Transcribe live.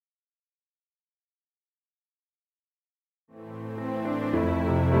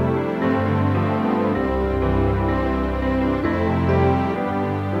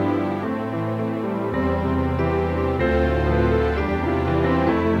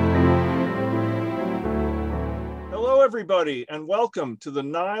Hello, everybody, and welcome to the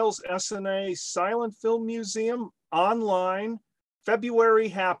Niles SNA Silent Film Museum online February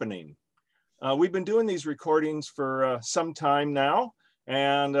happening. We've been doing these recordings for some time now,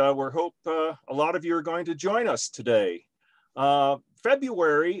 and we hope a lot of you are going to join us today.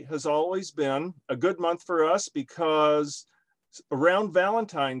 February has always been a good month for us because around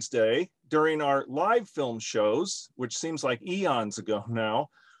Valentine's Day, during our live film shows, which seems like eons ago now,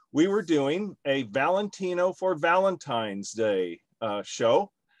 we were doing a Valentino for Valentine's Day show.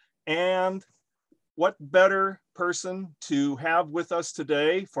 And what better person to have with us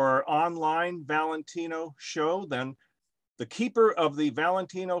today for our online Valentino show than the keeper of the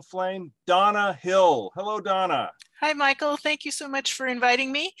Valentino flame, Donna Hill. Hello, Donna. Hi, Michael. Thank you so much for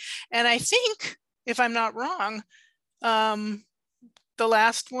inviting me. And I think, if I'm not wrong, the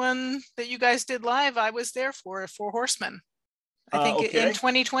last one that you guys did live, I was there for Four Horsemen. I think in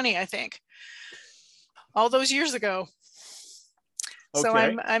 2020, I think, all those years ago. Okay. So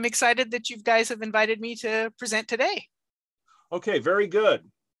I'm excited that you guys have invited me to present today. Okay, very good.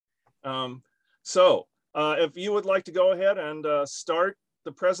 If you would like to go ahead and start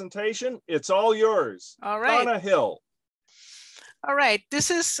the presentation, it's all yours. All right. Donna Hill. All right,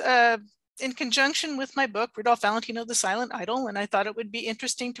 this is in conjunction with my book, Rudolph Valentino, The Silent Idol, and I thought it would be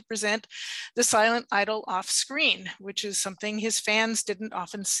interesting to present the silent idol off screen, which is something his fans didn't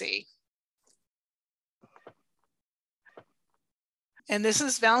often see. And this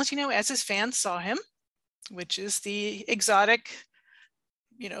is Valentino as his fans saw him, which is the exotic,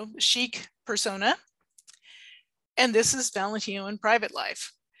 chic persona. And this is Valentino in private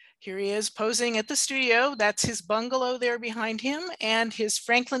life. Here he is posing at the studio. That's his bungalow there behind him and his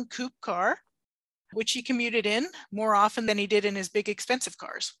Franklin coupe car, which he commuted in more often than he did in his big expensive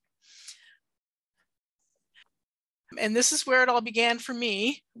cars. And this is where it all began for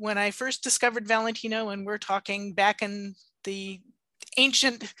me when I first discovered Valentino, and we're talking back in the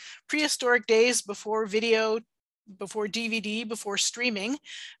ancient prehistoric days before video, before DVD, before streaming,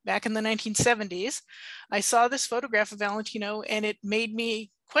 back in the 1970s. I saw this photograph of Valentino and it made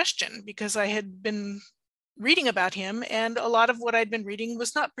me question, because I had been reading about him and a lot of what I'd been reading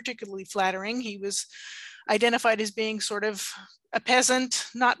was not particularly flattering. He was identified as being sort of a peasant,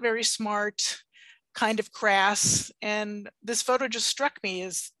 not very smart, kind of crass. And this photo just struck me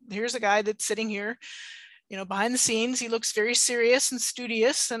as, here's a guy that's sitting here, behind the scenes. He looks very serious and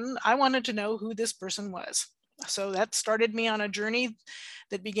studious, and I wanted to know who this person was. So that started me on a journey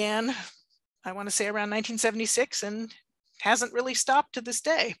that began, I want to say, around 1976 and hasn't really stopped to this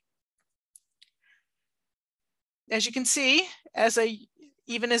day. As you can see,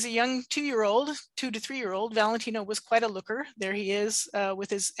 even as a young 2 to 3 year old, Valentino was quite a looker. There he is with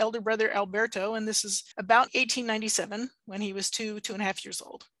his elder brother Alberto, and this is about 1897 when he was 2.5 years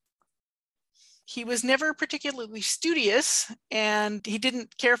old. He was never particularly studious, and he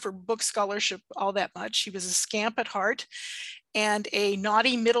didn't care for book scholarship all that much. He was a scamp at heart and a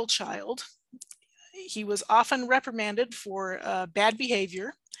naughty middle child. He was often reprimanded for bad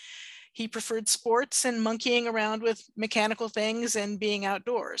behavior. He preferred sports and monkeying around with mechanical things and being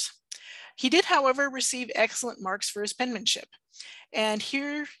outdoors. He did, however, receive excellent marks for his penmanship. And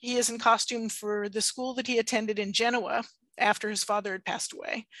here he is in costume for the school that he attended in Genoa after his father had passed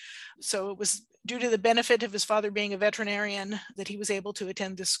away. So it was due to the benefit of his father being a veterinarian that he was able to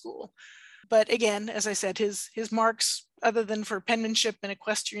attend this school. But again, as I said, his marks, other than for penmanship and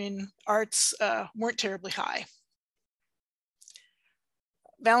equestrian arts, weren't terribly high.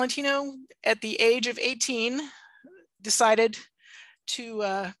 Valentino, at the age of 18, decided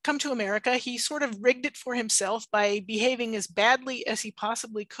to come to America. He sort of rigged it for himself by behaving as badly as he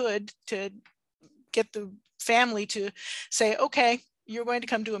possibly could to get the family to say, okay, you're going to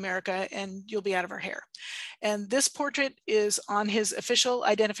come to America and you'll be out of our hair. And this portrait is on his official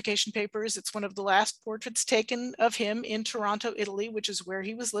identification papers. It's one of the last portraits taken of him in Toronto, Italy, which is where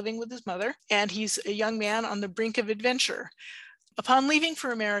he was living with his mother. And he's a young man on the brink of adventure. Upon leaving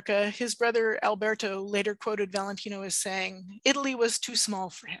for America, his brother Alberto later quoted Valentino as saying, "Italy was too small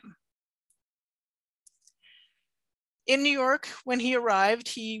for him." In New York, when he arrived,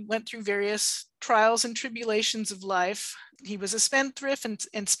 he went through various trials and tribulations of life. He was a spendthrift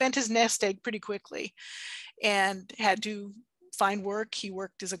and spent his nest egg pretty quickly and had to find work. He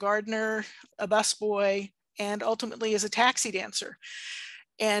worked as a gardener, a busboy, and ultimately as a taxi dancer.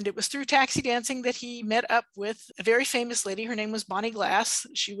 And it was through taxi dancing that he met up with a very famous lady. Her name was Bonnie Glass.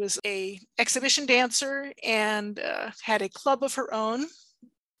 She was an exhibition dancer and had a club of her own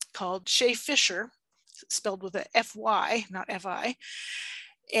called Shea Fisher, spelled with a F-Y, not F-I.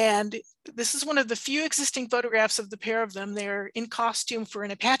 And this is one of the few existing photographs of the pair of them. They're in costume for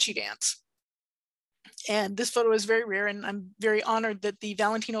an Apache dance. And this photo is very rare, and I'm very honored that the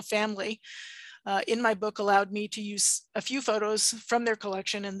Valentino family in my book allowed me to use a few photos from their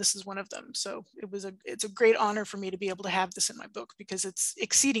collection, and this is one of them. So it's a great honor for me to be able to have this in my book because it's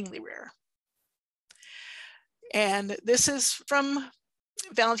exceedingly rare. And this is from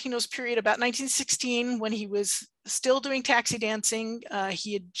Valentino's period about 1916, when he was still doing taxi dancing.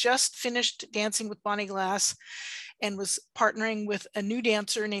 He had just finished dancing with Bonnie Glass and was partnering with a new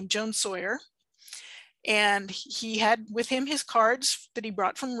dancer named Joan Sawyer. And he had with him his cards that he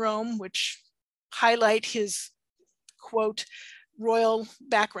brought from Rome, which highlight his, quote, royal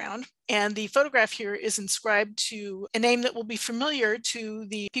background. And the photograph here is inscribed to a name that will be familiar to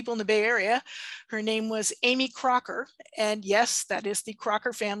the people in the Bay Area. Her name was Amy Crocker. And yes, that is the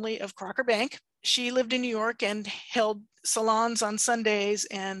Crocker family of Crocker Bank. She lived in New York and held salons on Sundays,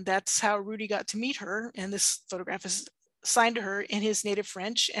 and that's how Rudy got to meet her. And this photograph is signed to her in his native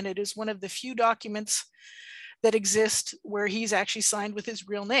French, and it is one of the few documents that exist where he's actually signed with his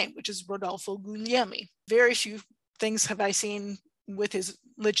real name, which is Rodolfo Guglielmi. Very few things have I seen with his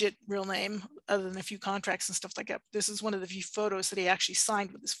legit real name, other than a few contracts and stuff like that. This is one of the few photos that he actually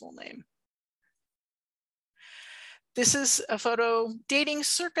signed with his full name. This is a photo dating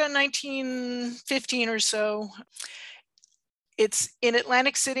circa 1915 or so. It's in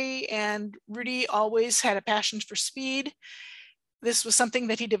Atlantic City, and Rudy always had a passion for speed. This was something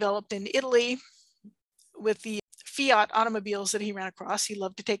that he developed in Italy with the Fiat automobiles that he ran across. He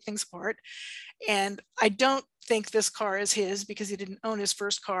loved to take things apart. And I don't think this car is his because he didn't own his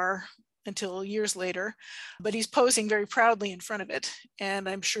first car until years later, but he's posing very proudly in front of it. And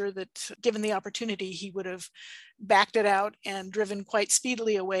I'm sure that given the opportunity, he would have backed it out and driven quite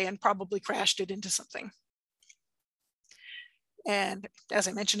speedily away and probably crashed it into something. And as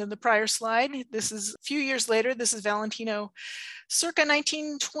I mentioned in the prior slide, this is a few years later. This is Valentino circa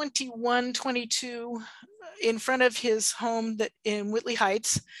 1921-22 in front of his home that in Whitley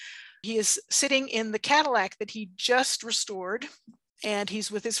Heights. He is sitting in the Cadillac that he just restored, and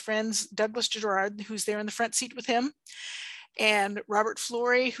he's with his friends Douglas Gerard, who's there in the front seat with him, and Robert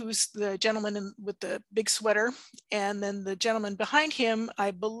Flory, who's the gentleman with the big sweater, and then the gentleman behind him,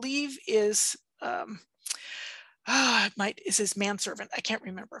 I believe, is is his manservant. I can't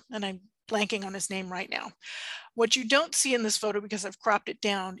remember, and I'm blanking on his name right now. What you don't see in this photo, because I've cropped it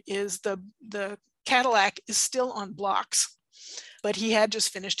down, is the Cadillac is still on blocks, but he had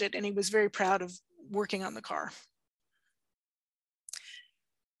just finished it and he was very proud of working on the car.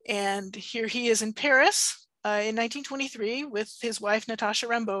 And here he is in Paris in 1923 with his wife, Natasha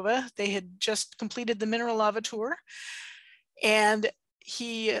Rambova. They had just completed the Mineral Lava tour, and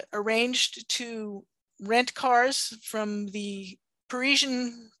he arranged to rent cars from the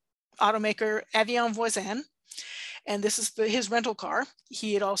Parisian automaker Avion Voisin, and this is his rental car.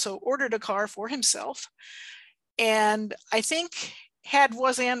 He had also ordered a car for himself, and I think had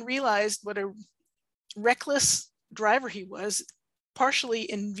Voisin realized what a reckless driver he was, partially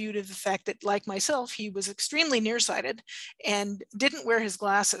in view of the fact that, like myself, he was extremely nearsighted and didn't wear his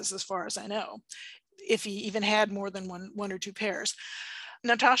glasses, as far as I know, if he even had more than one or two pairs.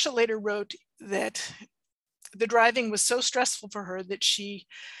 Natasha later wrote that the driving was so stressful for her that she,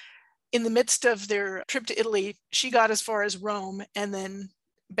 in the midst of their trip to Italy, she got as far as Rome and then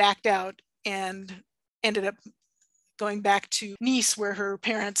backed out and ended up going back to Nice, where her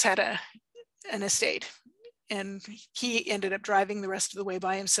parents had an estate. And he ended up driving the rest of the way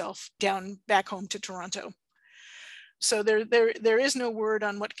by himself down back home to Toronto. So there is no word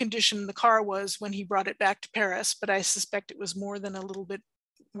on what condition the car was when he brought it back to Paris, but I suspect it was more than a little bit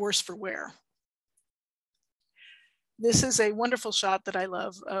worse for wear. This is a wonderful shot that I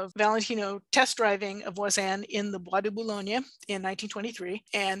love of Valentino test driving a Voisin in the Bois de Boulogne in 1923.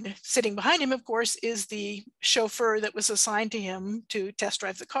 And sitting behind him, of course, is the chauffeur that was assigned to him to test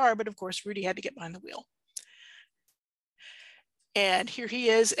drive the car. But of course, Rudy had to get behind the wheel. And here he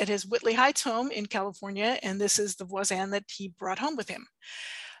is at his Whitley Heights home in California. And this is the Voisin that he brought home with him.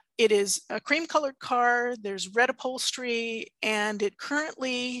 It is a cream colored car. There's red upholstery, and it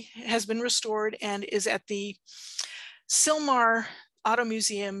currently has been restored and is at the Sylmar Auto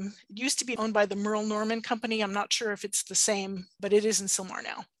Museum. It used to be owned by the Merle Norman Company. I'm not sure if it's the same, but it is in Sylmar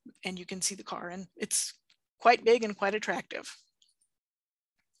now. And you can see the car, and it's quite big and quite attractive.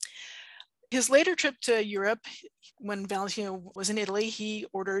 His later trip to Europe, when Valentino was in Italy, he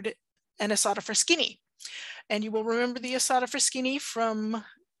ordered an Asada Fraschini. And you will remember the Asada Fraschini from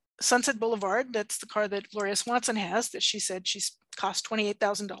Sunset Boulevard. That's the car that Gloria Swanson has that she said she's cost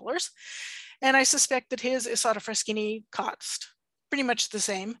 $28,000. And I suspect that his Asada Fraschini cost pretty much the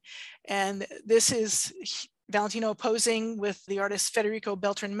same. And this is Valentino posing with the artist Federico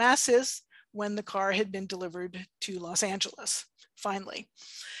Beltran Masses when the car had been delivered to Los Angeles, finally.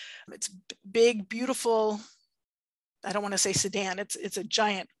 It's big, beautiful, I don't want to say sedan, it's a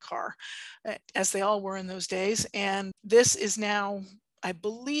giant car, as they all were in those days. And this is now, I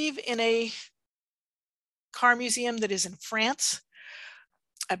believe, in a car museum that is in France.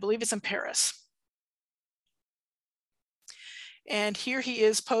 I believe it's in Paris. And here he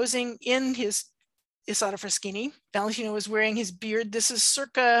is posing in his Isotta Fraschini. Valentino was wearing his beard. This is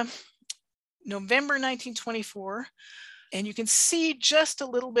circa November 1924. And you can see just a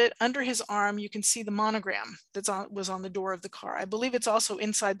little bit under his arm, you can see the monogram that was on the door of the car. I believe it's also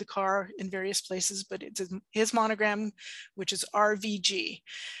inside the car in various places, but it's his monogram, which is RVG.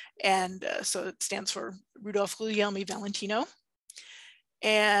 And so it stands for Rudolph Valentino.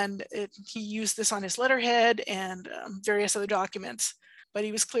 And he used this on his letterhead and various other documents, but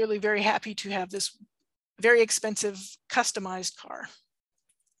he was clearly very happy to have this very expensive customized car.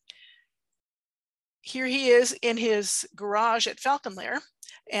 Here he is in his garage at Falcon Lair,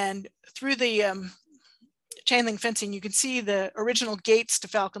 and through the chain link fencing, you can see the original gates to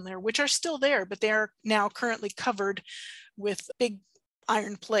Falcon Lair, which are still there, but they are now currently covered with big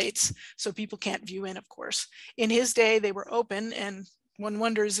iron plates, so people can't view in, of course. In his day, they were open, and one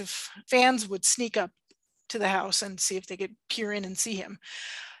wonders if fans would sneak up to the house and see if they could peer in and see him.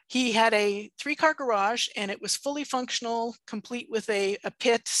 He had a 3-car garage, and it was fully functional, complete with a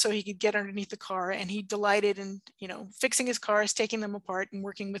pit so he could get underneath the car. And he delighted in, fixing his cars, taking them apart, and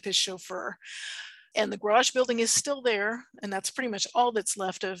working with his chauffeur. And the garage building is still there, and that's pretty much all that's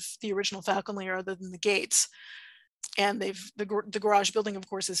left of the original Falcon Lair other than the gates. And the garage building, of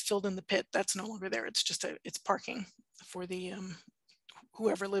course, is filled in the pit. That's no longer there. It's just it's parking for the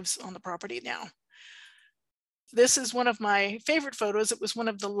whoever lives on the property now. This is one of my favorite photos. It was one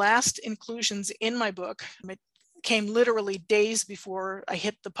of the last inclusions in my book. It came literally days before I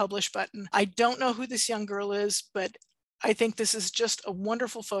hit the publish button. I don't know who this young girl is, but I think this is just a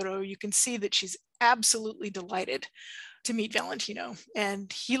wonderful photo. You can see that she's absolutely delighted to meet Valentino,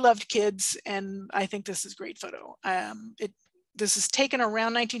 and he loved kids, and I think this is a great photo. This is taken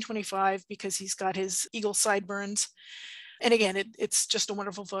around 1925 because he's got his eagle sideburns. And again, it's just a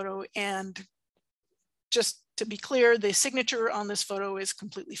wonderful photo. And just to be clear, the signature on this photo is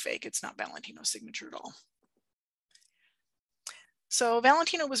completely fake. It's not Valentino's signature at all. So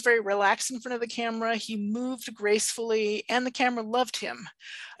Valentino was very relaxed in front of the camera. He moved gracefully, and the camera loved him.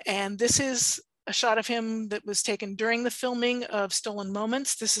 And this is a shot of him that was taken during the filming of Stolen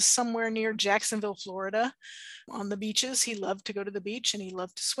Moments. This is somewhere near Jacksonville, Florida, on the beaches. He loved to go to the beach, and he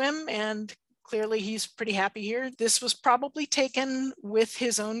loved to swim, and clearly he's pretty happy here. This was probably taken with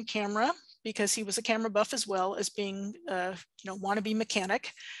his own camera, because he was a camera buff as well as being a wannabe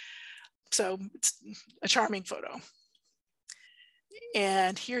mechanic. So it's a charming photo.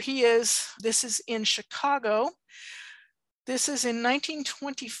 And here he is. This is in Chicago. This is in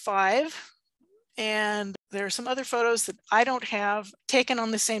 1925. And there are some other photos that I don't have taken on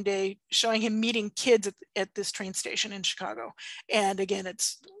the same day showing him meeting kids at this train station in Chicago. And again,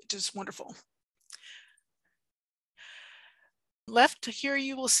 it's just wonderful. Left here,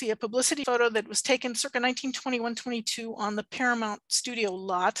 you will see a publicity photo that was taken circa 1921-22 on the Paramount studio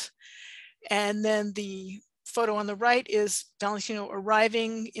lot. And then the photo on the right is Valentino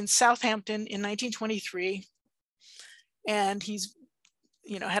arriving in Southampton in 1923. And he's,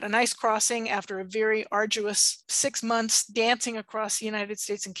 had a nice crossing after a very arduous 6 months dancing across the United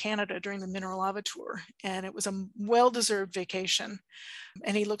States and Canada during the Mineral Lava tour. And it was a well-deserved vacation.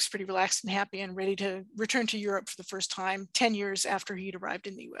 And he looks pretty relaxed and happy and ready to return to Europe for the first time 10 years after he'd arrived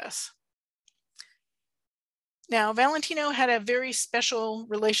in the US. Now, Valentino had a very special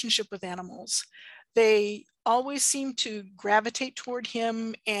relationship with animals. They always seemed to gravitate toward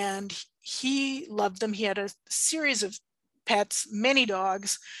him, and he loved them. He had a series of pets, many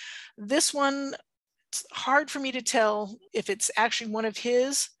dogs. This one, it's hard for me to tell if it's actually one of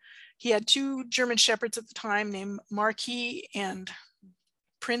his. He had 2 German Shepherds at the time named Marquis and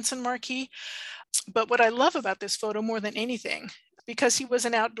Prince and Marquis. But what I love about this photo more than anything, because he was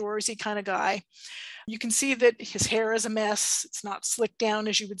an outdoorsy kind of guy, you can see that his hair is a mess. It's not slicked down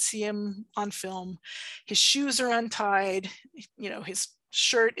as you would see him on film. His shoes are untied. His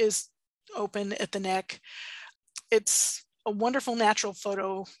shirt is open at the neck. It's a wonderful natural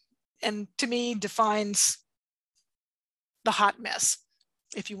photo, and to me defines the hot mess,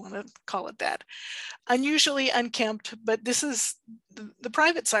 if you want to call it that. Unusually unkempt, but this is the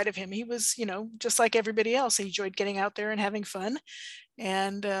private side of him. He was, just like everybody else. He enjoyed getting out there and having fun.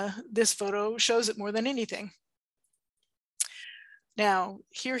 And this photo shows it more than anything. Now,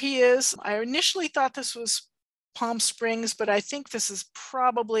 here he is. I initially thought this was Palm Springs, but I think this is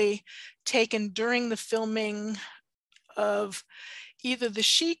probably taken during the filming of either the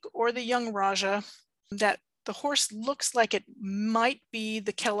Sheik or the Young Raja. That the horse looks like it might be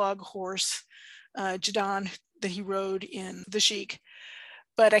the Kellogg horse, Jadon, that he rode in the Sheik,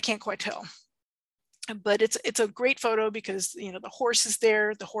 but I can't quite tell. But it's a great photo because, you know, the horse is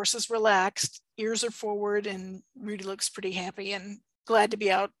there, the horse is relaxed, ears are forward, and Rudy looks pretty happy and glad to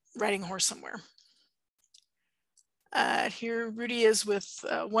be out riding a horse somewhere. Here Rudy is with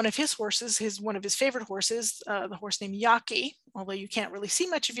one of his horses, one of his favorite horses, the horse named Yaki. Although you can't really see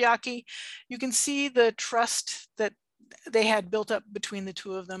much of Yaki, you can see the trust that they had built up between the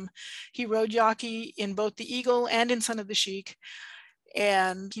two of them. He rode Yaki in both the Eagle and in Son of the Sheik,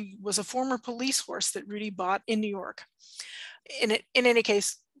 and he was a former police horse that Rudy bought in New York. In any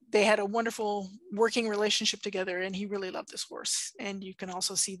case, they had a wonderful working relationship together, and he really loved this horse. And you can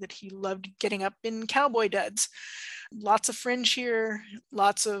also see that he loved getting up in cowboy duds. Lots of fringe here,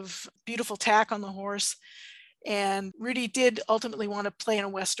 lots of beautiful tack on the horse. And Rudy did ultimately want to play in a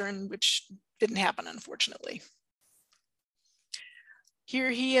Western, which didn't happen, unfortunately. Here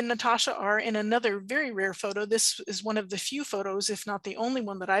he and Natasha are in another very rare photo. This is one of the few photos, if not the only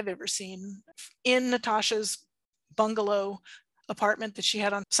one that I've ever seen, in Natasha's bungalow apartment that she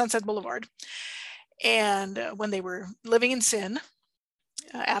had on Sunset Boulevard. And when they were living in sin,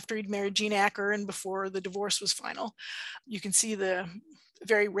 after he'd married Jean Acker and before the divorce was final, you can see the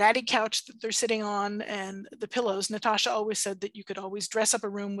very ratty couch that they're sitting on and the pillows. Natasha always said that you could always dress up a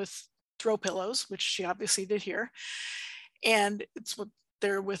room with throw pillows, which she obviously did here. And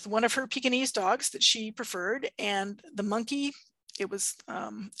they're with one of her Pekingese dogs that she preferred, and the monkey. It was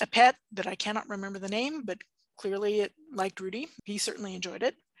a pet that I cannot remember the name, but clearly it liked Rudy. He certainly enjoyed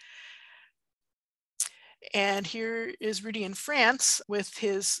it. And here is Rudy in France with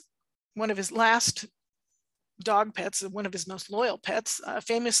one of his last dog pets, one of his most loyal pets,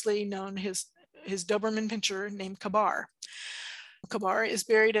 famously known his Doberman Pinscher named Kabar. Kabar is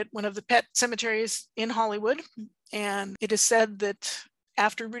buried at one of the pet cemeteries in Hollywood, and it is said that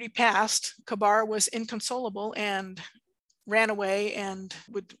after Rudy passed, Kabar was inconsolable and ran away and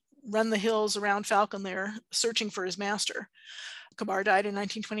would run the hills around Falcon there searching for his master. Kabar died in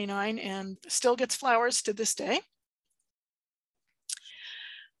 1929 and still gets flowers to this day.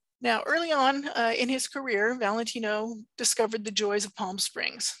 Now, early on in his career, Valentino discovered the joys of Palm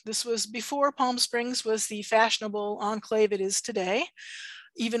Springs. This was before Palm Springs was the fashionable enclave it is today,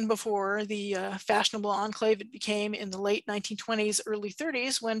 even before the fashionable enclave it became in the late 1920s, early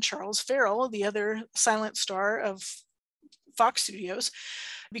 30s, when Charles Farrell, the other silent star of Fox Studios,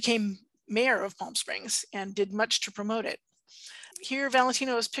 became mayor of Palm Springs and did much to promote it. Here,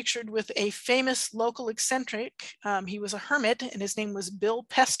 Valentino is pictured with a famous local eccentric. He was a hermit, and his name was Bill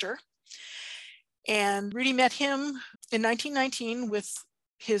Pester. And Rudy met him in 1919 with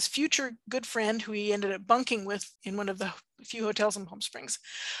his future good friend, who he ended up bunking with in one of the few hotels in Palm Springs,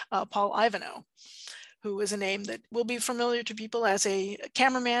 Paul Ivanhoe, who is a name that will be familiar to people as a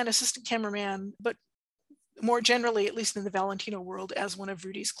cameraman, assistant cameraman, but more generally, at least in the Valentino world, as one of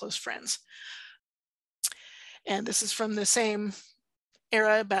Rudy's close friends. And this is from the same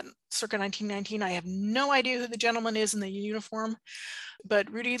era, about circa 1919. I have no idea who the gentleman is in the uniform,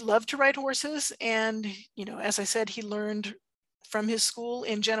 but Rudy loved to ride horses. And, you know, as I said, he learned from his school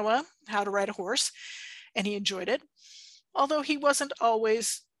in Genoa how to ride a horse, and he enjoyed it, although he wasn't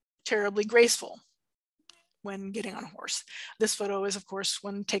always terribly graceful when getting on a horse. This photo is, of course,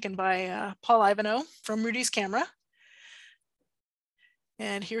 one taken by Paul Ivanhoe from Rudy's camera.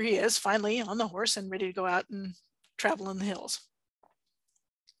 And here he is, finally on the horse and ready to go out and travel in the hills.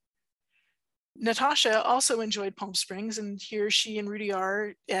 Natasha also enjoyed Palm Springs, and here she and Rudy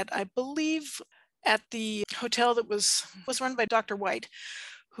are at, I believe, at the hotel that was run by Dr. White,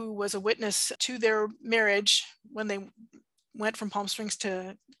 who was a witness to their marriage when they went from Palm Springs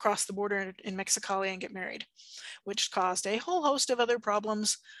to cross the border in Mexicali and get married, which caused a whole host of other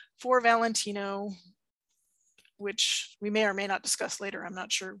problems for Valentino, which we may or may not discuss later. I'm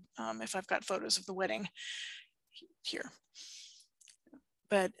not sure if I've got photos of the wedding here.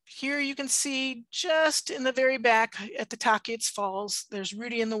 But here you can see just in the very back at the Takits Falls, there's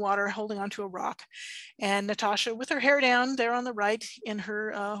Rudy in the water holding onto a rock, and Natasha with her hair down there on the right in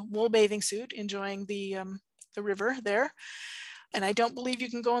her wool bathing suit, enjoying the river there. And I don't believe you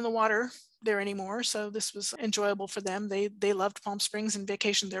can go in the water there anymore, so this was enjoyable for them. They loved Palm Springs and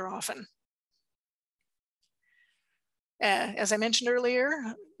vacationed there often. As I mentioned earlier,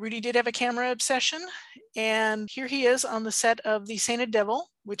 Rudy did have a camera obsession, and here he is on the set of The Sainted Devil,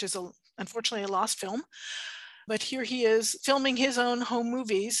 which is unfortunately a lost film. But here he is filming his own home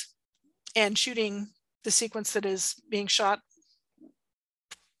movies and shooting the sequence that is being shot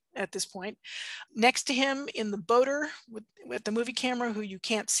at this point. Next to him in the boater with the movie camera, who you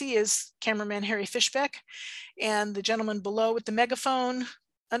can't see, is cameraman Harry Fishbeck. And the gentleman below with the megaphone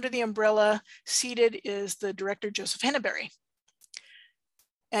under the umbrella seated is the director Joseph Henneberry.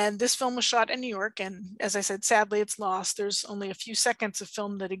 And this film was shot in New York, and as I said, sadly it's lost. There's only a few seconds of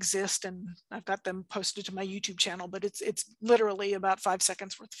film that exist, and I've got them posted to my YouTube channel, but it's literally about 5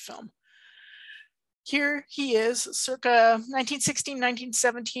 seconds worth of film. Here he is, circa 1916,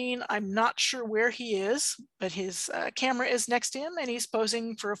 1917. I'm not sure where he is, but his camera is next to him, and he's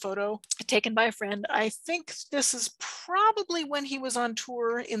posing for a photo taken by a friend. I think this is probably when he was on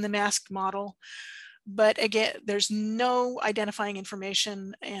tour in The Masked Model. But again, there's no identifying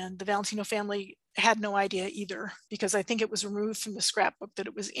information, and the Valentino family had no idea either, because I think it was removed from the scrapbook that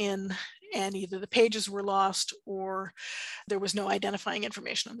it was in, and either the pages were lost or there was no identifying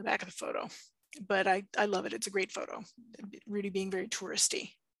information on the back of the photo. But I love it. It's a great photo, Rudy being very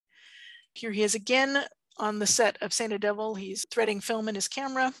touristy. Here he is again on the set of Saint Devil. He's threading film in his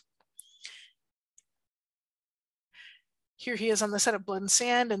camera. Here he is on the set of Blood and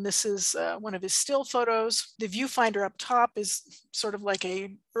Sand, and this is one of his still photos. The viewfinder up top is sort of like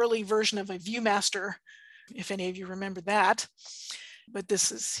an early version of a Viewmaster, if any of you remember that. But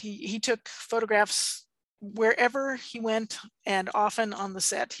this is, he took photographs wherever he went, and often on the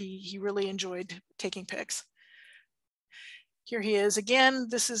set. He really enjoyed taking pics. Here he is again.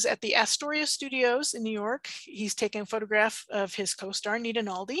 This is at the Astoria Studios in New York. He's taking a photograph of his co-star, Nita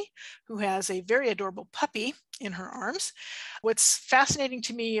Naldi, who has a very adorable puppy in her arms. What's fascinating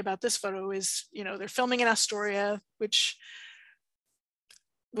to me about this photo is, you know, they're filming in Astoria, which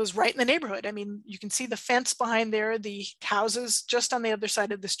was right in the neighborhood. I mean, you can see the fence behind there, the houses just on the other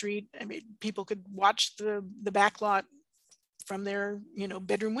side of the street. I mean, people could watch the back lot from their, you know,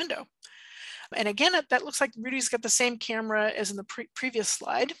 bedroom window. And again, that looks like Rudy's got the same camera as in the previous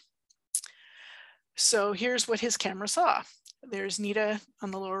slide. So here's what his camera saw. There's Nita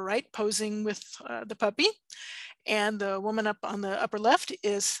on the lower right posing with the puppy. And the woman up on the upper left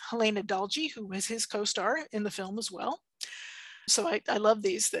is Helena Dalgy, who was his co-star in the film as well. So I love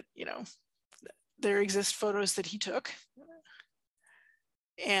these, that, you know, there exist photos that he took.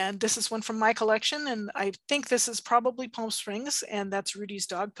 And this is one from my collection, and I think this is probably Palm Springs, and that's Rudy's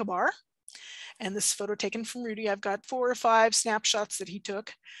dog, Kabar. And this photo taken from Rudy. I've got 4 or 5 snapshots that he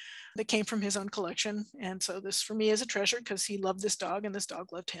took that came from his own collection. And so this for me is a treasure, because he loved this dog and this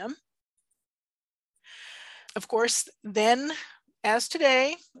dog loved him. Of course, then, as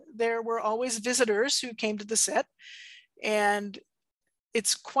today, there were always visitors who came to the set. And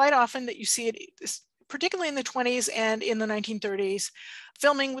it's quite often that you see it, particularly in the 20s and in the 1930s,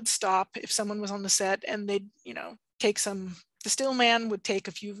 filming would stop if someone was on the set, and they'd, you know, take some, the still man would take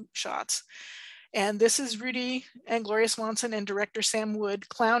a few shots. And this is Rudy and Gloria Swanson and director Sam Wood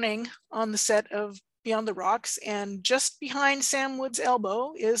clowning on the set of Beyond the Rocks. And just behind Sam Wood's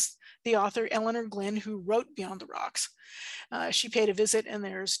elbow is the author Eleanor Glynn, who wrote Beyond the Rocks. She paid a visit, and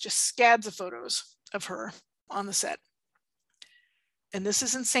there's just scads of photos of her on the set. And this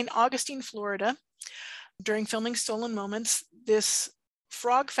is in St. Augustine, Florida. During filming Stolen Moments, this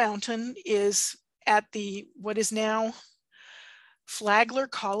frog fountain is at the, what is now Flagler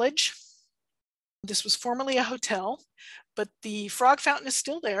College. This was formerly a hotel, but the frog fountain is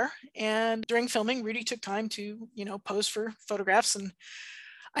still there. And during filming, Rudy took time to, you know, pose for photographs. And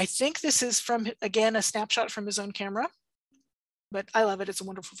I think this is from, again, a snapshot from his own camera, but I love it. It's a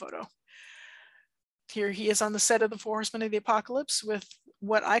wonderful photo. Here he is on the set of The Four Horsemen of the Apocalypse with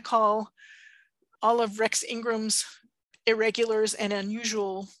what I call all of Rex Ingram's irregulars and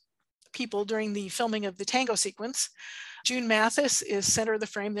unusual people during the filming of the tango sequence. June Mathis is center of the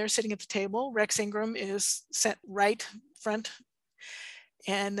frame there, sitting at the table. Rex Ingram is set right front.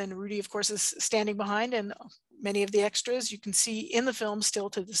 And then Rudy, of course, is standing behind, and many of the extras you can see in the film still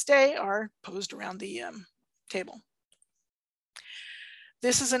to this day are posed around the table.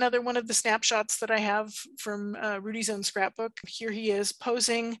 This is another one of the snapshots that I have from Rudy's own scrapbook. Here he is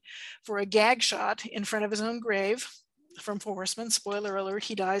posing for a gag shot in front of his own grave from Four Horsemen. Spoiler alert,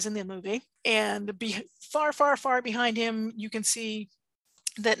 he dies in the movie. And far, far, far behind him, you can see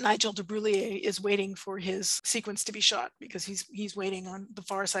that Nigel de Brullier is waiting for his sequence to be shot, because he's waiting on the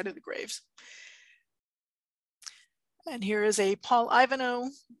far side of the graves. And here is a Paul Ivanhoe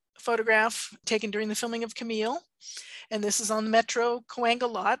photograph taken during the filming of Camille. And this is on the Metro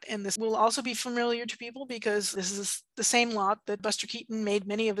Cahuenga lot. And this will also be familiar to people, because this is the same lot that Buster Keaton made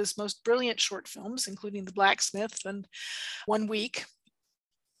many of his most brilliant short films, including The Blacksmith and 1 Week,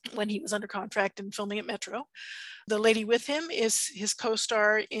 when he was under contract and filming at Metro. The lady with him is his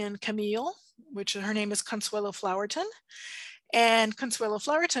co-star in Camille, which her name is Consuelo Flowerton. And Consuelo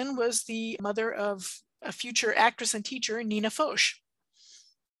Flowerton was the mother of a future actress and teacher, Nina Foch.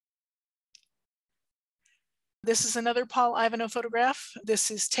 This is another Paul Ivanhoe photograph.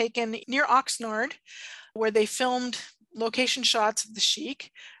 This is taken near Oxnard, where they filmed location shots of the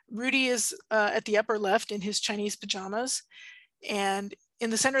Sheik. Rudy is at the upper left in his Chinese pajamas. And in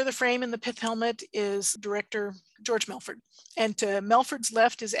the center of the frame in the pith helmet is director George Melford. And to Melford's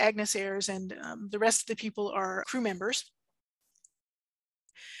left is Agnes Ayres, and the rest of the people are crew members.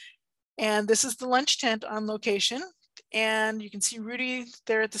 And this is the lunch tent on location. And you can see Rudy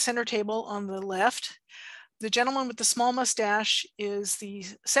there at the center table on the left. The gentleman with the small mustache is the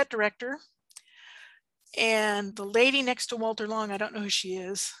set director. And the lady next to Walter Long, I don't know who she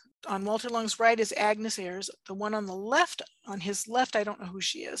is. On Walter Long's right is Agnes Ayres. The one on the left, on his left, I don't know who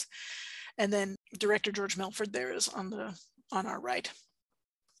she is. And then director George Melford there is on our right.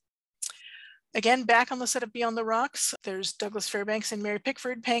 Again, back on the set of Beyond the Rocks, there's Douglas Fairbanks and Mary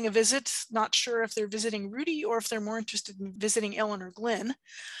Pickford paying a visit. Not sure if they're visiting Rudy or if they're more interested in visiting Eleanor Glynn,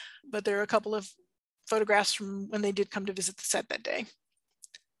 but there are a couple of photographs from when they did come to visit the set that day.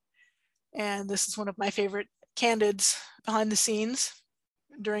 And this is one of my favorite candids behind the scenes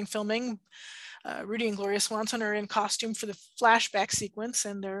during filming. Rudy and Gloria Swanson are in costume for the flashback sequence,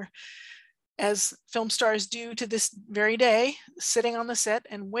 and they're, as film stars do to this very day, sitting on the set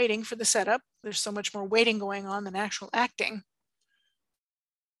and waiting for the setup. There's so much more waiting going on than actual acting.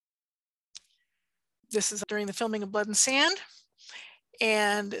 This is during the filming of Blood and Sand.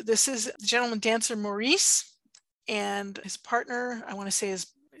 And this is the gentleman dancer Maurice and his partner, I want to say is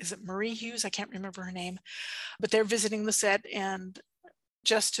it Marie Hughes? I can't remember her name, but they're visiting the set. And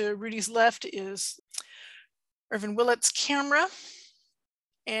just to Rudy's left is Irvin Willett's camera.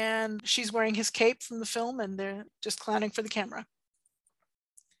 And she's wearing his cape from the film, and they're just clowning for the camera.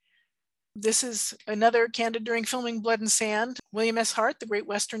 This is another candid during filming Blood and Sand. William S. Hart, the great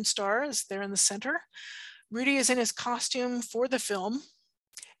Western star, is there in the center. Rudy is in his costume for the film,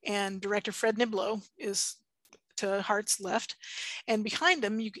 and director Fred Niblo is to Hart's left. And behind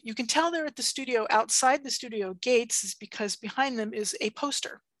them, you can tell they're at the studio. Outside the studio gates is because behind them is a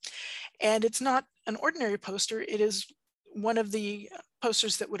poster. And it's not an ordinary poster. It is one of the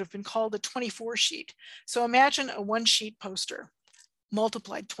posters that would have been called a 24 sheet. So imagine a 1-sheet poster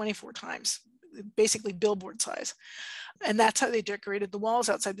multiplied 24 times, basically billboard size. And that's how they decorated the walls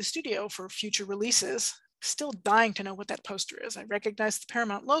outside the studio for future releases. Still dying to know what that poster is. I recognize the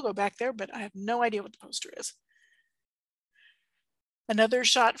Paramount logo back there, but I have no idea what the poster is. Another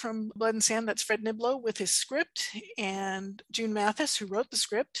shot from Blood and Sand, that's Fred Niblo with his script, and June Mathis, who wrote the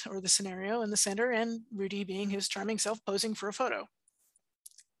script or the scenario, in the center, and Rudy being his charming self posing for a photo.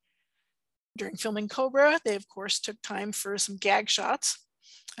 During filming Cobra, they of course took time for some gag shots.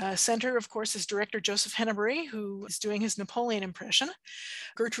 Center, of course, is director Joseph Henneberry, who is doing his Napoleon impression.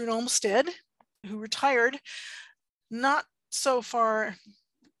 Gertrude Olmsted, who retired not so far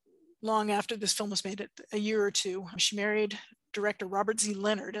long after this film was made, a year or two. She married director Robert Z.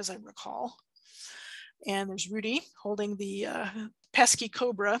 Leonard, as I recall. And there's Rudy holding the pesky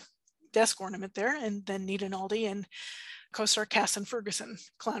Cobra desk ornament there, and then Nita Naldi and co-star Casson Ferguson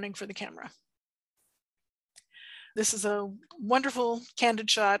clowning for the camera. This is a wonderful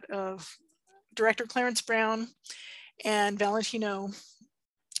candid shot of director Clarence Brown and Valentino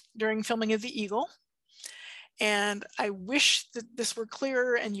during filming of The Eagle. And I wish that this were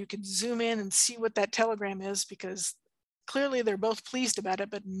clearer and you could zoom in and see what that telegram is, because clearly they're both pleased about it,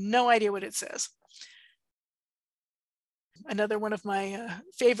 but no idea what it says. Another one of my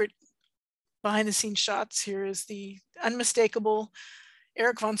favorite behind the scenes shots here is the unmistakable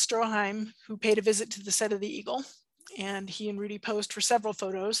Eric von Stroheim, who paid a visit to the set of The Eagle, and he and Rudy posed for several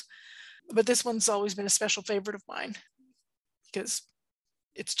photos. But this one's always been a special favorite of mine because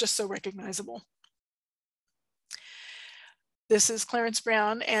it's just so recognizable. This is Clarence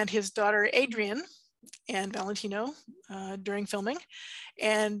Brown and his daughter Adrienne and Valentino during filming.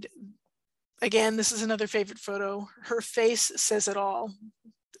 And again, this is another favorite photo. Her face says it all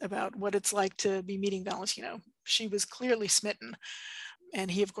about what it's like to be meeting Valentino. She was clearly smitten,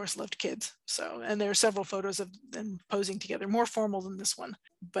 and he of course loved kids. So, and there are several photos of them posing together, more formal than this one,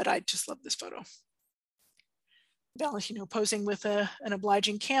 but I just love this photo. Valentino posing with an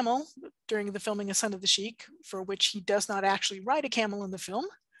obliging camel during the filming of Son of the Sheik, for which he does not actually ride a camel in the film.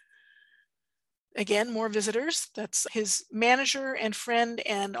 Again, more visitors. That's his manager and friend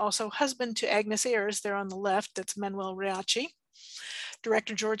and also husband to Agnes Ayres there on the left. That's Manuel Reacci.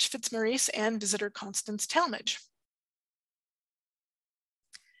 Director George Fitzmaurice and visitor Constance Talmadge.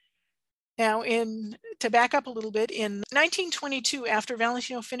 Now, to back up a little bit, in 1922, after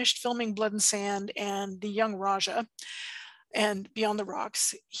Valentino finished filming Blood and Sand and The Young Raja and Beyond the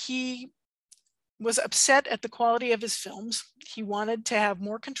Rocks, he was upset at the quality of his films. He wanted to have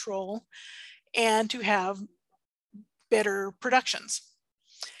more control and to have better productions.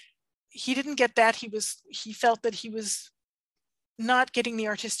 He didn't get that. He felt that he was not getting the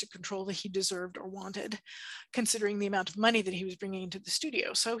artistic control that he deserved or wanted, considering the amount of money that he was bringing into the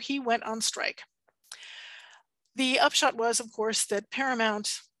studio. So he went on strike. The upshot was, of course, that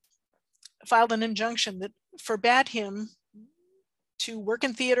Paramount filed an injunction that forbade him to work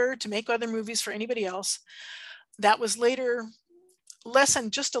in theater, to make other movies for anybody else. That was later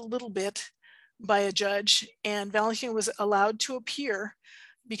lessened just a little bit by a judge, and Valentino was allowed to appear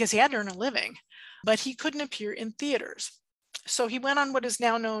because he had to earn a living, but he couldn't appear in theaters. So he went on what is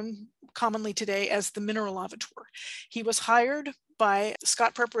now known commonly today as the Mineral Lava Tour. He was hired by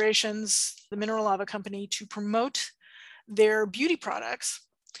Scott Preparations, the Mineral Lava Company, to promote their beauty products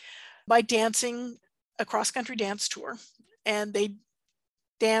by dancing a cross-country dance tour. And they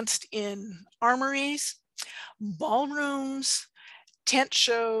danced in armories, ballrooms, tent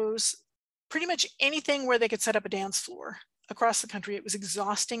shows, pretty much anything where they could set up a dance floor across the country. It was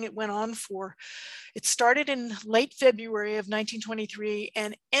exhausting. It started in late February of 1923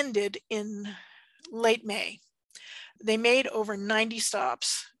 and ended in late May. They made over 90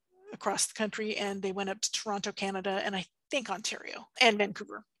 stops across the country, and they went up to Toronto, Canada, and I think Ontario and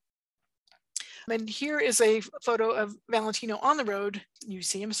Vancouver. And here is a photo of Valentino on the road. You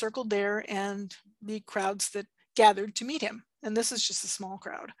see him circled there and the crowds that gathered to meet him. And this is just a small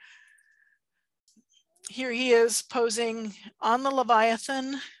crowd. Here he is posing on the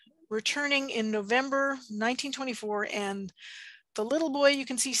Leviathan, returning in November 1924. And the little boy you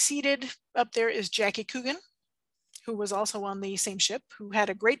can see seated up there is Jackie Coogan, who was also on the same ship, who had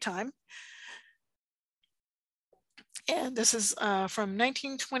a great time. And this is from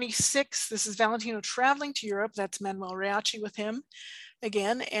 1926. This is Valentino traveling to Europe. That's Manuel Riachi with him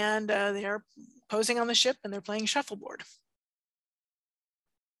again. And they are posing on the ship and they're playing shuffleboard.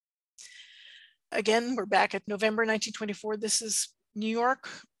 Again, we're back at November 1924. This is New York.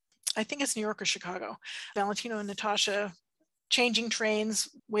 I think it's New York or Chicago. Valentino and Natasha changing trains,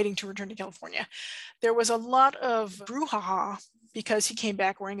 waiting to return to California. There was a lot of brouhaha because he came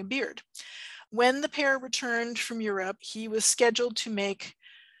back wearing a beard. When the pair returned from Europe, he was scheduled to make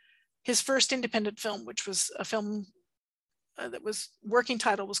his first independent film, which was a film that was working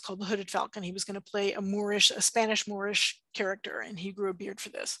title was called The Hooded Falcon. He was going to play a Spanish Moorish character, and he grew a beard for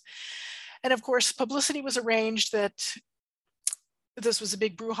this. And of course, publicity was arranged that this was a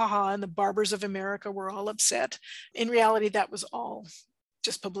big brouhaha and the barbers of America were all upset. In reality, that was all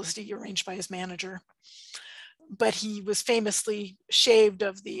just publicity arranged by his manager. But he was famously shaved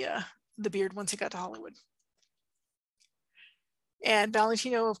of the beard once he got to Hollywood. And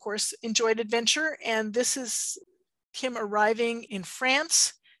Valentino, of course, enjoyed adventure. And this is him arriving in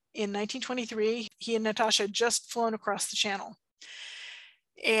France in 1923. He and Natasha had just flown across the channel.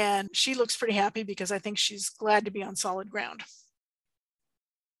 And she looks pretty happy because I think she's glad to be on solid ground.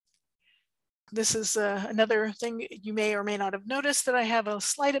 This is another thing you may or may not have noticed, that I have a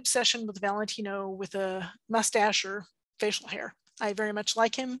slight obsession with Valentino with a mustache or facial hair. I very much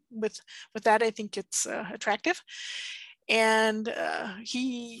like him with that. I think it's attractive. And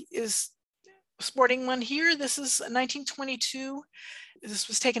he is sporting one here. This is 1922. This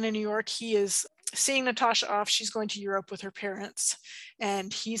was taken in New York. He is seeing Natasha off. She's going to Europe with her parents,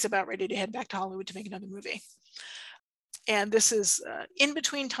 and he's about ready to head back to Hollywood to make another movie. And this is in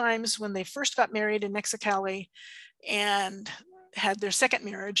between times when they first got married in Mexicali and had their second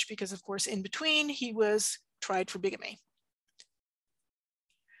marriage, because of course, in between, he was tried for bigamy.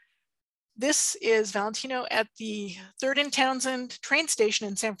 This is Valentino at the 3rd and Townsend train station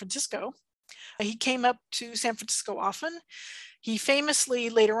in San Francisco. He came up to San Francisco often. He famously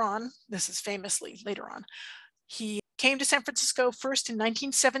later on, he came to San Francisco first in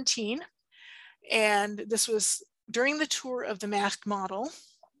 1917. And this was during the tour of The Masked Model.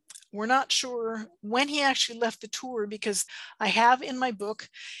 We're not sure when he actually left the tour, because I have in my book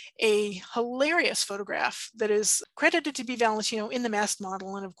a hilarious photograph that is credited to be Valentino in The Masked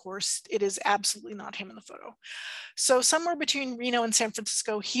Model. And of course, it is absolutely not him in the photo. So somewhere between Reno and San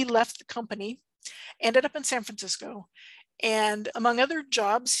Francisco, he left the company, ended up in San Francisco. And among other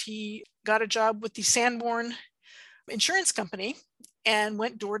jobs, he got a job with the Sanborn Insurance Company and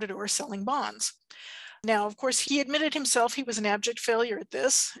went door to door selling bonds. Now, of course, he admitted himself he was an abject failure at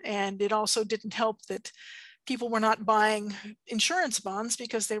this, and it also didn't help that people were not buying insurance bonds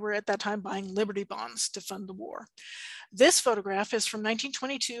because they were at that time buying Liberty bonds to fund the war. This photograph is from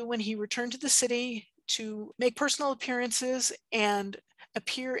 1922 when he returned to the city to make personal appearances and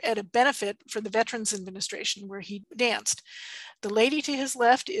appear at a benefit for the Veterans Administration where he danced. The lady to his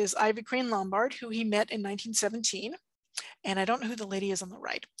left is Ivy Crane Lombard, who he met in 1917. And I don't know who the lady is on the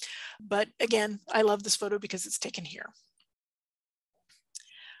right. But again, I love this photo because it's taken here.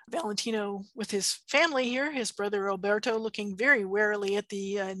 Valentino with his family here, his brother Alberto looking very warily at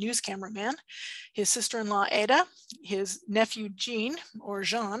the news cameraman, his sister-in-law Ada, his nephew Jean, or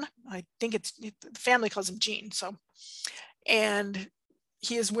Jean, I think the family calls him Jean, so. And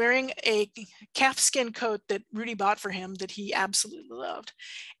he is wearing a calfskin coat that Rudy bought for him that he absolutely loved.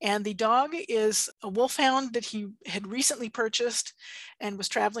 And the dog is a wolfhound that he had recently purchased and was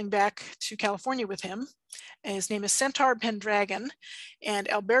traveling back to California with him. And his name is Centaur Pendragon. And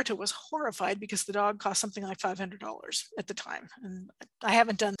Alberto was horrified because the dog cost something like $500 at the time. And I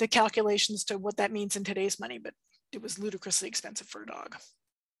haven't done the calculations to what that means in today's money, but it was ludicrously expensive for a dog.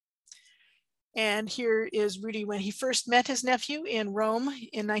 And here is Rudy when he first met his nephew in Rome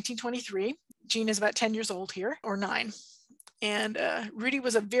in 1923. Jean is about 10 years old here, or 9. And Rudy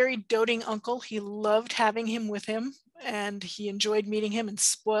was a very doting uncle. He loved having him with him, and he enjoyed meeting him and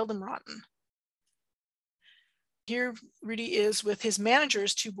spoiled him rotten. Here Rudy is with his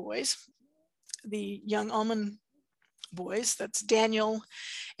manager's 2 boys, the young Ullman boys. That's Daniel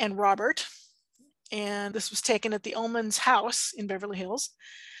and Robert. And this was taken at the Ullman's house in Beverly Hills.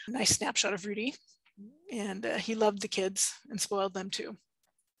 A nice snapshot of Rudy, and he loved the kids and spoiled them too.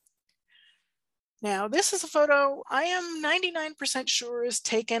 Now, this is a photo I am 99% sure is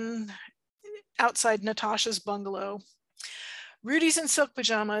taken outside Natasha's bungalow. Rudy's in silk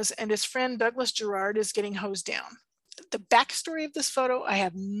pajamas, and his friend Douglas Gerard is getting hosed down. The backstory of this photo, I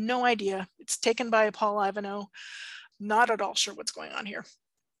have no idea. It's taken by Paul Ivano. Not at all sure what's going on here.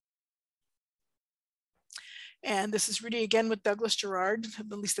 And this is Rudy again with Douglas Gerard,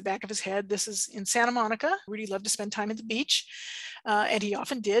 at least the back of his head. This is in Santa Monica. Rudy loved to spend time at the beach, and he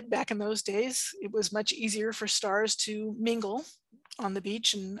often did back in those days. It was much easier for stars to mingle on the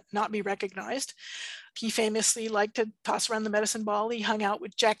beach and not be recognized. He famously liked to toss around the medicine ball. He hung out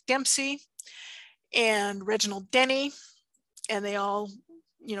with Jack Dempsey and Reginald Denny, and they all,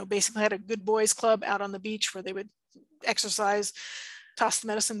 basically had a good boys club out on the beach where they would exercise, toss the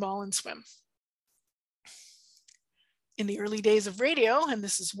medicine ball, and swim. In the early days of radio, and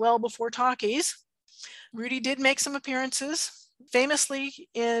this is well before talkies, Rudy did make some appearances. Famously,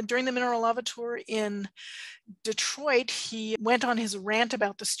 during the Mineral Lava tour in Detroit, he went on his rant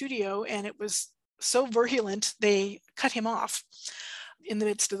about the studio, and it was so virulent, they cut him off in the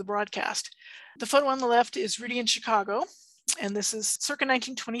midst of the broadcast. The photo on the left is Rudy in Chicago, and this is circa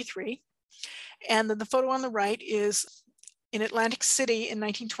 1923. And then the photo on the right is in Atlantic City in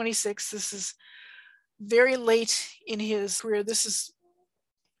 1926. This is very late in his career. This is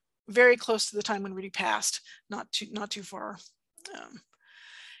very close to the time when Rudy passed, not too far.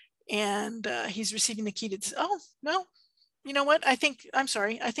 And he's receiving the key to, oh, no, you know what? I'm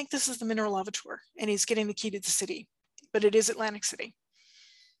sorry. I think this is the Mineral Lava tour, and he's getting the key to the city, but it is Atlantic City.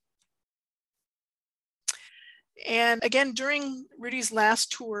 And again, during Rudy's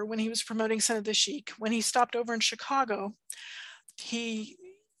last tour, when he was promoting Son of the Sheik, when he stopped over in Chicago, he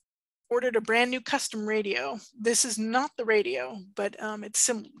ordered a brand new custom radio. This is not the radio, but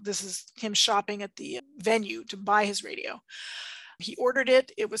this is him shopping at the venue to buy his radio. He ordered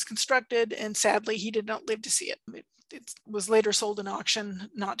it, it was constructed, and sadly, he did not live to see it. It was later sold in auction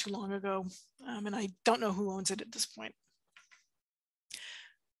not too long ago, and I don't know who owns it at this point.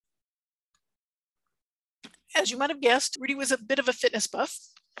 As you might have guessed, Rudy was a bit of a fitness buff.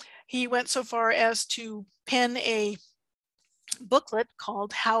 He went so far as to pen a booklet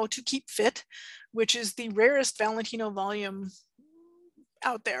called How to Keep Fit, which is the rarest Valentino volume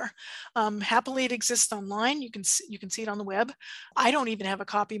out there. Happily, it exists online. You can see it on the web. I don't even have a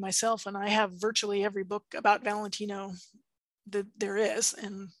copy myself, and I have virtually every book about Valentino that there is,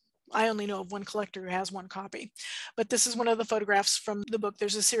 and I only know of one collector who has one copy. But this is one of the photographs from the book.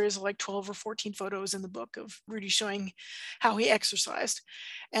 There's a series of like 12 or 14 photos in the book of Rudy showing how he exercised.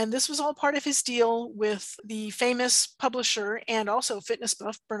 And this was all part of his deal with the famous publisher and also fitness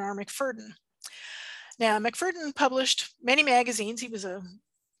buff, Bernard McFerden. Now, McFerden published many magazines. He was a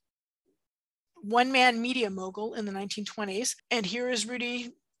one-man media mogul in the 1920s. And here is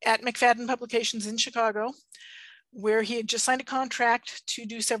Rudy at McFadden Publications in Chicago, where he had just signed a contract to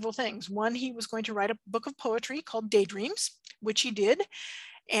do several things. One, he was going to write a book of poetry called Daydreams, which he did,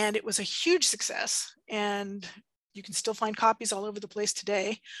 and it was a huge success. And you can still find copies all over the place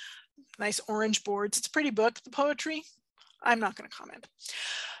today. nice orange boards. It's a pretty book. The poetry, I'm not going to comment.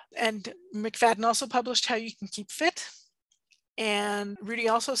 And McFadden also published How You Can Keep Fit. And Rudy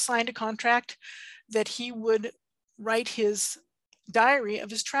also signed a contract that he would write his diary of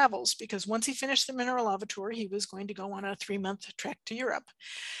his travels, because once he finished the Mineral Lava tour, he was going to go on a 3-month trek to Europe.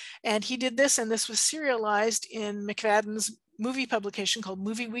 And he did this, and this was serialized in McFadden's movie publication called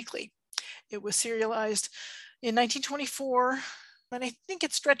Movie Weekly. It was serialized in 1924, and I think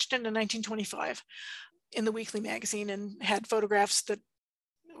it stretched into 1925 in the Weekly magazine, and had photographs that,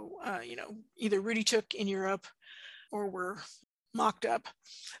 either Rudy took in Europe or were mocked up.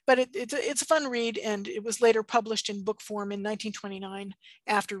 But it's a fun read, and it was later published in book form in 1929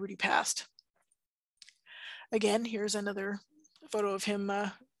 after Rudy passed. Again, here's another photo of him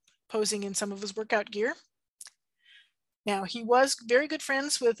posing in some of his workout gear. Now, he was very good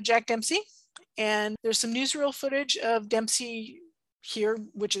friends with Jack Dempsey, and there's some newsreel footage of Dempsey here,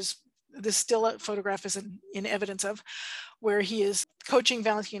 which is this still photograph is in evidence of, where he is coaching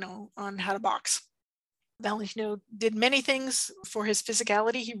Valentino on how to box. Valentino did many things for his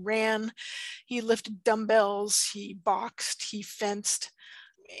physicality. He ran, he lifted dumbbells, he boxed, he fenced,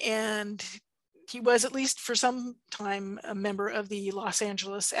 and he was, at least for some time, a member of the Los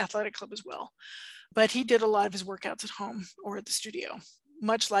Angeles Athletic Club as well. But he did a lot of his workouts at home or at the studio,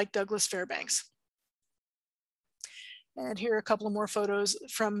 much like Douglas Fairbanks. And here are a couple of more photos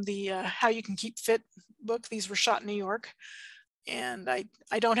from the How You Can Keep Fit book. These were shot in New York. And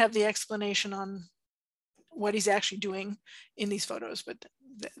I don't have the explanation on what he's actually doing in these photos, but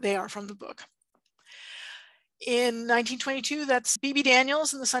they are from the book. In 1922, that's B.B.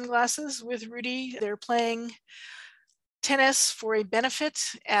 Daniels and the Sunglasses with Rudy. They're playing tennis for a benefit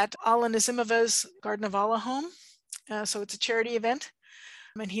at Alla Nazimova's Garden of Allah home. So it's a charity event.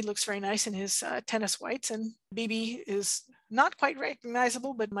 And he looks very nice in his tennis whites. And B.B. is not quite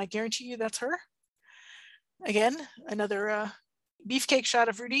recognizable, but I guarantee you that's her. Again, another beefcake shot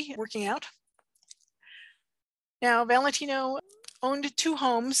of Rudy working out. Now, Valentino owned 2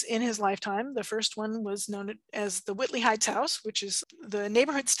 homes in his lifetime. The first one was known as the Whitley Heights house, which is, the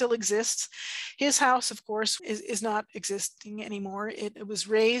neighborhood still exists. His house, of course, is not existing anymore. It was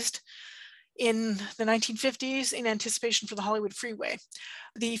raised in the 1950s in anticipation for the Hollywood freeway.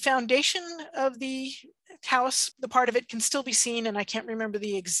 The foundation of the house, the part of it can still be seen, and I can't remember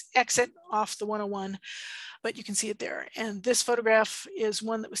the exit off the 101, but you can see it there. And this photograph is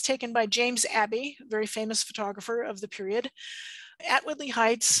one that was taken by James Abbey, a very famous photographer of the period, at Whitley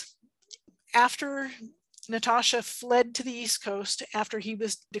Heights after Natasha fled to the East Coast after he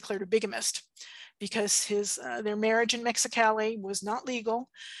was declared a bigamist, because their marriage in Mexicali was not legal,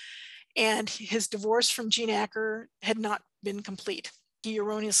 and his divorce from Jean Acker had not been complete. He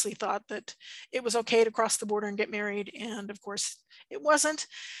erroneously thought that it was okay to cross the border and get married, and of course it wasn't.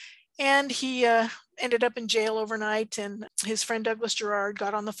 And he ended up in jail overnight, and his friend Douglas Gerard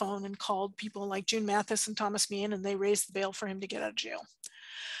got on the phone and called people like June Mathis and Thomas Meehan, and they raised the bail for him to get out of jail.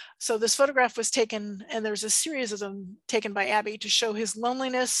 So this photograph was taken, and there's a series of them taken by Abbey to show his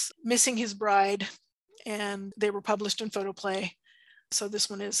loneliness, missing his bride, and they were published in Photoplay. So this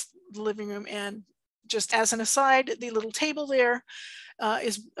one is the living room, and just as an aside, the little table there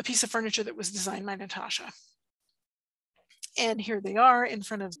is a piece of furniture that was designed by Natasha. And here they are in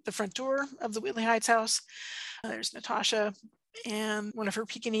front of the front door of the Whitley Heights house. There's Natasha and one of her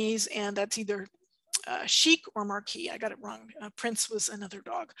Pekingese, and that's either Chic or Marquis. I got it wrong. Prince was another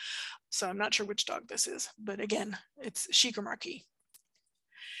dog. So I'm not sure which dog this is, but again, it's Chic or Marquis.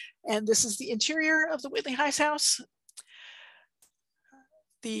 And this is the interior of the Whitley Heights house.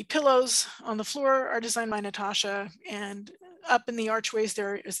 The pillows on the floor are designed by Natasha, and up in the archways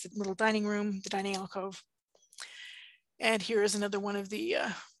there is the little dining room, the dining alcove. And here is another one of the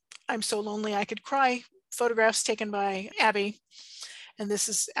I'm So Lonely I Could Cry photographs taken by Abbey. And this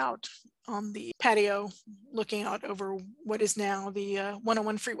is out on the patio looking out over what is now the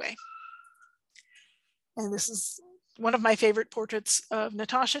 101 freeway. And this is one of my favorite portraits of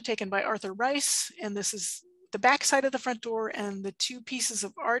Natasha taken by Arthur Rice. And this is the back side of the front door, and the 2 pieces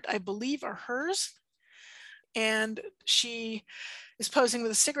of art, I believe, are hers. And she is posing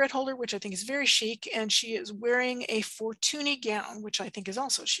with a cigarette holder, which I think is very chic, and she is wearing a Fortuny gown, which I think is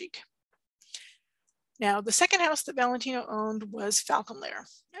also chic. Now, the second house that Valentino owned was Falcon Lair.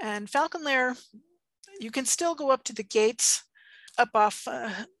 And Falcon Lair, you can still go up to the gates up off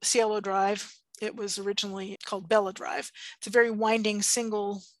Cielo Drive. It was originally called Bella Drive. It's a very winding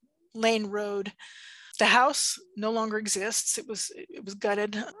single lane road. The house no longer exists. It was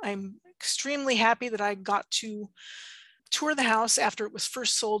gutted. I'm extremely happy that I got to tour the house after it was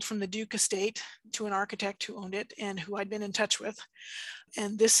first sold from the Duke estate to an architect who owned it and who I'd been in touch with.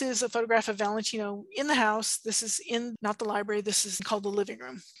 And this is a photograph of Valentino in the house. This is in, not the library, this is called the living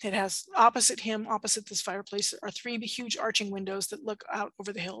room. It has opposite him, opposite this fireplace, are 3 huge arching windows that look out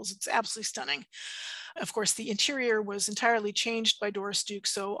over the hills. It's absolutely stunning. Of course, the interior was entirely changed by Doris Duke,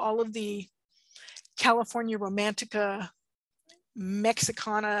 so all of the California Romantica,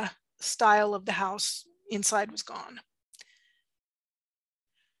 Mexicana style of the house inside was gone.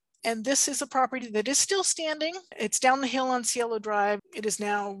 And this is a property that is still standing. It's down the hill on Cielo Drive. It is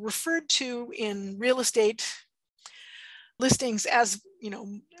now referred to in real estate listings as,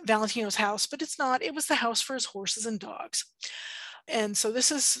 Valentino's house, but it's not. It was the house for his horses and dogs. And so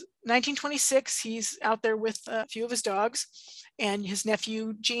this is 1926. He's out there with a few of his dogs, and his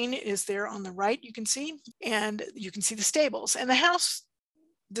nephew Gene is there on the right, you can see, and you can see the stables. And the house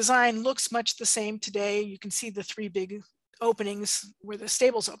design looks much the same today. You can see the 3 big openings where the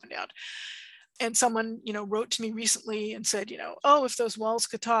stables opened out. And someone, wrote to me recently and said, oh, if those walls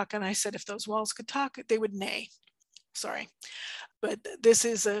could talk. And I said, if those walls could talk, they would neigh. Sorry. But this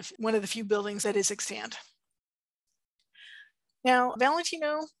is one of the few buildings that is extant. Now,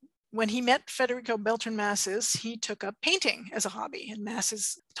 Valentino, when he met Federico Beltran Masses, he took up painting as a hobby, and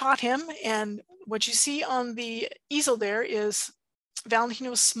Masses taught him. And what you see on the easel there is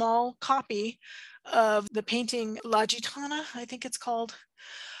Valentino's small copy of the painting La Gitana, I think it's called,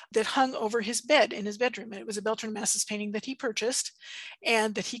 that hung over his bed in his bedroom. And it was a Beltran Masses painting that he purchased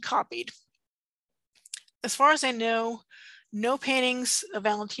and that he copied. As far as I know, no paintings of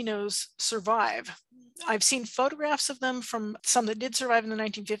Valentino's survive. I've seen photographs of them from some that did survive in the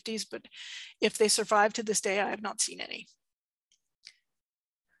 1950s, but if they survive to this day, I have not seen any.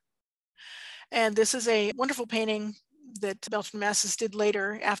 And this is a wonderful painting that Beltran Masses did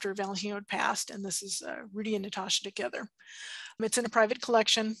later after Valentino had passed, and this is Rudy and Natasha together. It's in a private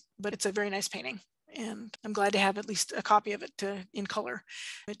collection, but it's a very nice painting, and I'm glad to have at least a copy of it in color.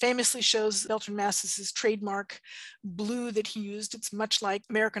 It famously shows Beltran Masses' trademark blue that he used. It's much like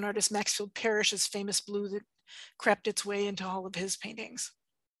American artist Maxfield Parrish's famous blue that crept its way into all of his paintings.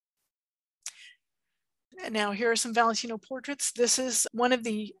 And now here are some Valentino portraits. This is one of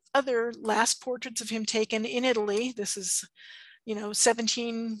the other last portraits of him taken in Italy. This is,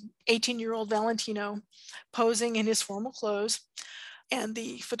 17, 18-year-old Valentino posing in his formal clothes. And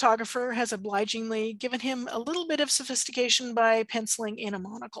the photographer has obligingly given him a little bit of sophistication by penciling in a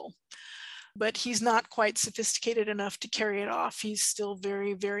monocle. But he's not quite sophisticated enough to carry it off. He's still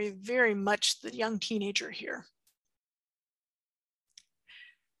very, very, very much the young teenager here.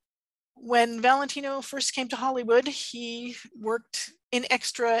 When Valentino first came to Hollywood, he worked in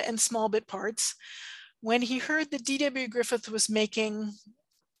extra and small bit parts. When he heard that D.W. Griffith was making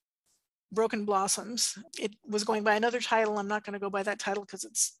Broken Blossoms, it was going by another title. I'm not going to go by that title because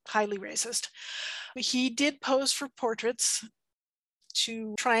it's highly racist. But he did pose for portraits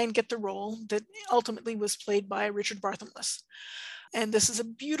to try and get the role that ultimately was played by Richard Barthelmess. And this is a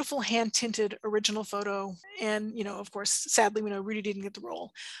beautiful hand-tinted original photo. And, of course, sadly, we know Rudy didn't get the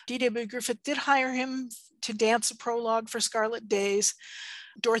role. D.W. Griffith did hire him to dance a prologue for Scarlet Days.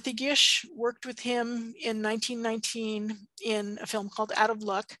 Dorothy Gish worked with him in 1919 in a film called Out of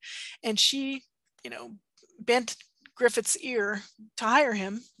Luck. And she, bent Griffith's ear to hire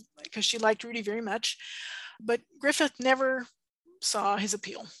him because she liked Rudy very much. But Griffith never saw his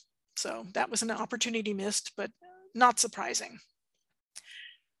appeal. So that was an opportunity missed, but not surprising.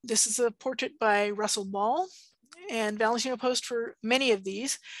 This is a portrait by Russell Ball, and Valentino posed for many of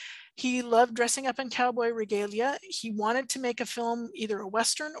these. He loved dressing up in cowboy regalia. He wanted to make a film, either a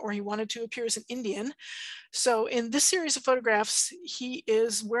Western or he wanted to appear as an Indian. So in this series of photographs, he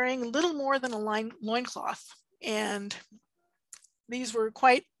is wearing little more than a loincloth. And these were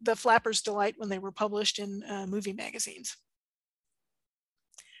quite the flapper's delight when they were published in movie magazines.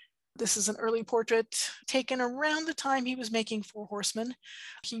 This is an early portrait taken around the time he was making Four Horsemen.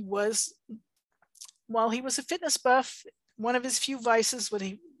 While he was a fitness buff, one of his few vices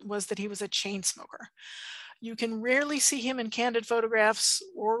was that he was a chain smoker. You can rarely see him in candid photographs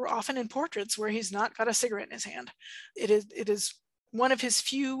or often in portraits where he's not got a cigarette in his hand. It is one of his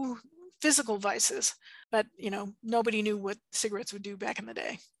few physical vices, but nobody knew what cigarettes would do back in the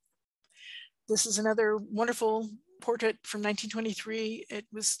day. This is another wonderful portrait from 1923. It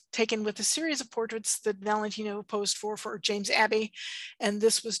was taken with a series of portraits that Valentino posed for James Abbey, and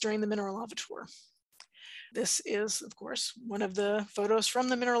this was during the Mineral Lava Tour. This is, of course, one of the photos from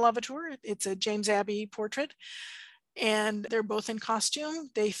the Mineral Lava Tour. It's a James Abbey portrait, and they're both in costume.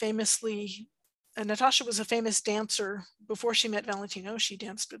 Natasha was a famous dancer before she met Valentino. She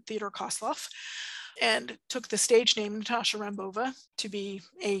danced with Theodore Kosloff. and took the stage name Natasha Rambova to be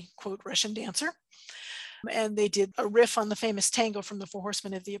a, quote, Russian dancer. And they did a riff on the famous tango from the Four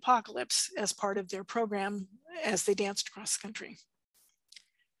Horsemen of the Apocalypse as part of their program as they danced across the country.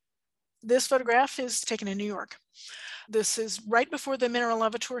 This photograph is taken in New York. This is right before the Mineral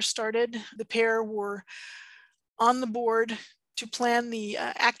Lava Tour started. The pair were on the board to plan the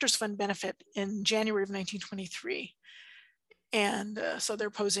Actors Fund benefit in January of 1923. And so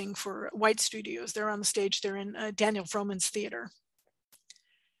they're posing for White Studios. They're on the stage. They're in Daniel Frohman's theater.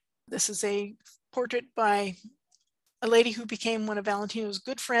 This is a portrait by a lady who became one of Valentino's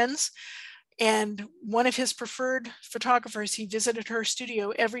good friends and one of his preferred photographers. He visited her studio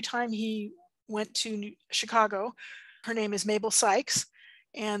every time he went to Chicago. Her name is Mabel Sykes.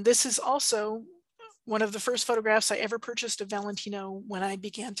 And this is also one of the first photographs I ever purchased of Valentino when I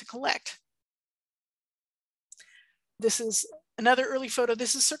began to collect. This is another early photo.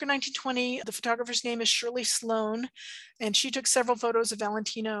 This is circa 1920. The photographer's name is Shirley Sloan, and she took several photos of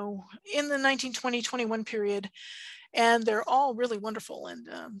Valentino in the 1920-21 period, and they're all really wonderful. And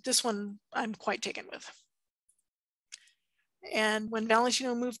this one I'm quite taken with. And when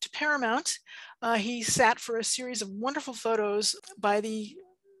Valentino moved to Paramount, he sat for a series of wonderful photos by the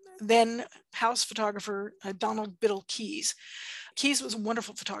then house photographer, Donald Biddle Keyes. Keyes was a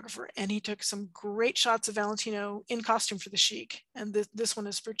wonderful photographer, and he took some great shots of Valentino in costume for the Chic. And this one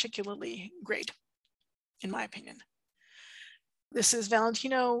is particularly great, in my opinion. This is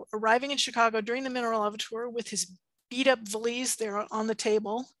Valentino arriving in Chicago during the Mineral Lava Tour with his beat up valise there on the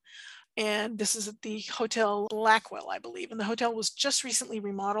table. And this is at the Hotel Blackwell, I believe. And the hotel was just recently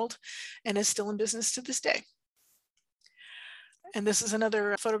remodeled and is still in business to this day. And this is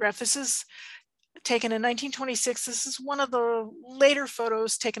another photograph. This is taken in 1926. This is one of the later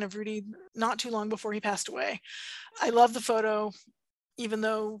photos taken of Rudy not too long before he passed away. I love the photo, even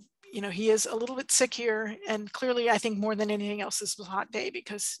though, you know, he is a little bit sick here. And clearly, I think more than anything else, this was a hot day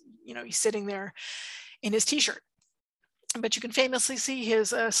because, you know, he's sitting there in his t-shirt. But you can famously see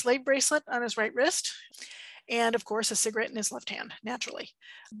his slave bracelet on his right wrist. And of course, a cigarette in his left hand, naturally.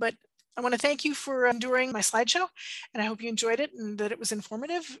 But I want to thank you for enduring my slideshow, and I hope you enjoyed it and that it was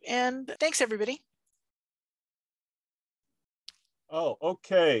informative. And thanks, everybody. Oh,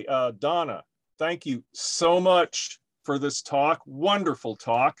 okay. Donna, thank you so much for this talk. Wonderful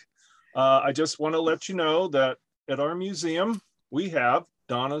talk. I just want to let you know that at our museum, we have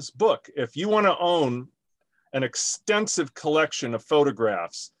Donna's book. If you want to own an extensive collection of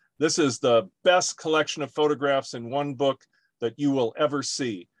photographs, this is the best collection of photographs in one book that you will ever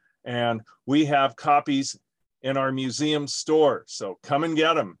see. And we have copies in our museum store. So come and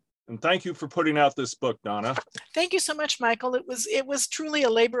get them. And thank you for putting out this book, Donna. Thank you so much, Michael. It was truly a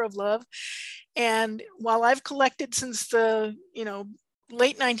labor of love. And while I've collected since the,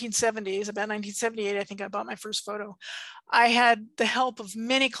 late 1970s, about 1978, I think I bought my first photo, I had the help of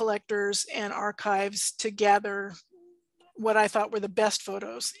many collectors and archives to gather what I thought were the best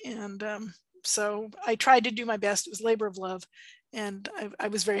photos. And so I tried to do my best. It was labor of love. And I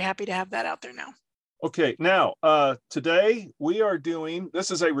was very happy to have that out there now. Okay, now today we are doing, this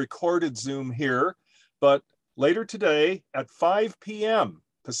is a recorded Zoom here, but later today at 5 p.m.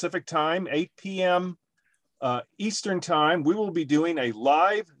 Pacific time, 8 p.m. Eastern time, we will be doing a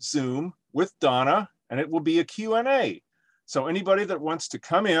live Zoom with Donna, and it will be a Q&A. So anybody that wants to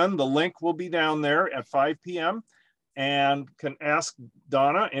come in, the link will be down there at 5 p.m. and can ask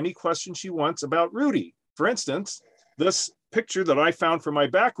Donna any questions she wants about Rudy. For instance, this picture that I found for my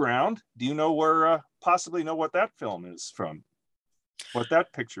background, do you know where, possibly know what that film is from? What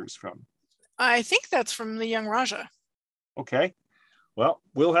that picture is from? I think that's from the Young Raja. Okay, well,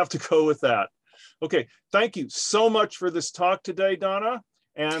 we'll have to go with that. Okay, thank you so much for this talk today, Donna.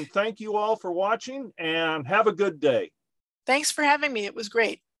 And thank you all for watching and have a good day. Thanks for having me. It was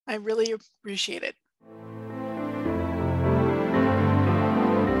great. I really appreciate it.